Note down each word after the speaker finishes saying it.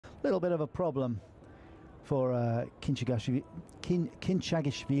little bit of a problem for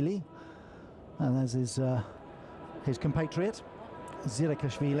Khinchagishvili, and there's his compatriot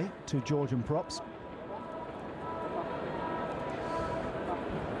Zirakashvili, two Georgian props.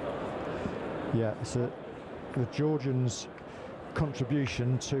 Yeah, it's the Georgians'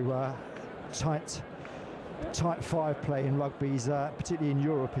 contribution to tight five play in rugby, particularly in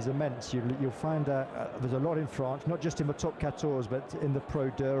Europe, is immense. You'll find there's a lot in France, not just in the top 14, but in the Pro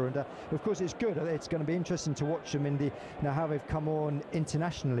 2, and of course it's good. It's going to be interesting to watch them in the how they've come on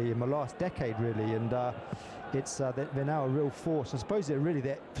internationally in the last decade, really, and they're now a real force. I suppose they're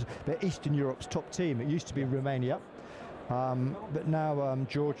Eastern Europe's top team. It used to be Romania, but now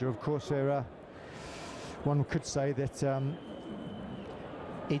Georgia, of course, they're one could say that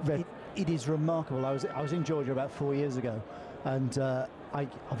it is remarkable. I was in Georgia about 4 years ago, and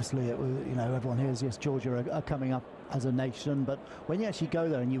obviously it was, everyone hears, yes, Georgia are coming up as a nation, but when you actually go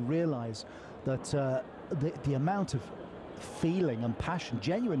there and you realise that the amount of feeling and passion,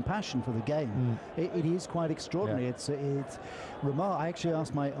 genuine passion for the game, it is quite extraordinary. Yeah. It's remarkable. I actually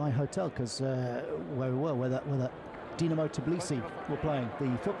asked my hotel, because where we were, where that Dinamo Tbilisi were playing,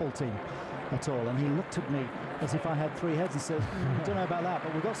 the football team, at all, and he looked at me as if I had three heads. He said, I don't know about that,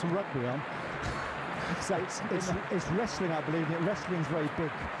 but we've got some rugby on. So it's wrestling, I believe. Wrestling's very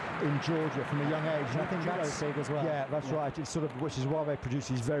big in Georgia from a young age, and I think that's big as well. Yeah, that's right. It's sort of, which is why they produce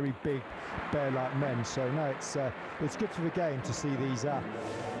these very big, bear-like men. So no, it's good for the game to see these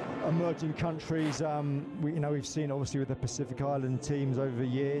emerging countries. We've seen obviously with the Pacific Island teams over the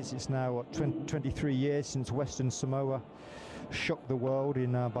years. It's now 23 years since Western Samoa shocked the world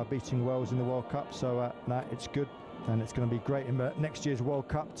by beating Wales in the World Cup. So no, it's good, and it's going to be great in next year's World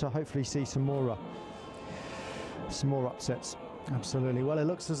Cup to hopefully see some more upsets. Absolutely. Well, it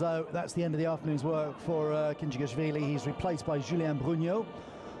looks as though that's the end of the afternoon's work for Khinchagishvili. He's replaced by Julien Brugnot.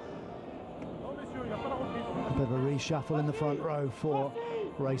 A bit of a reshuffle in the front row for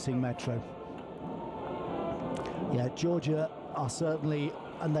Racing Métro. Yeah, Georgia are certainly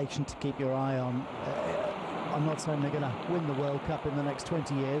a nation to keep your eye on. I'm not saying they're going to win the World Cup in the next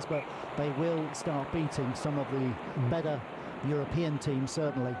 20 years, but they will start beating some of the better European teams,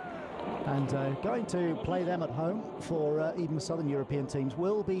 certainly. And going to play them at home for even Southern European teams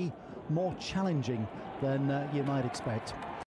will be more challenging than you might expect.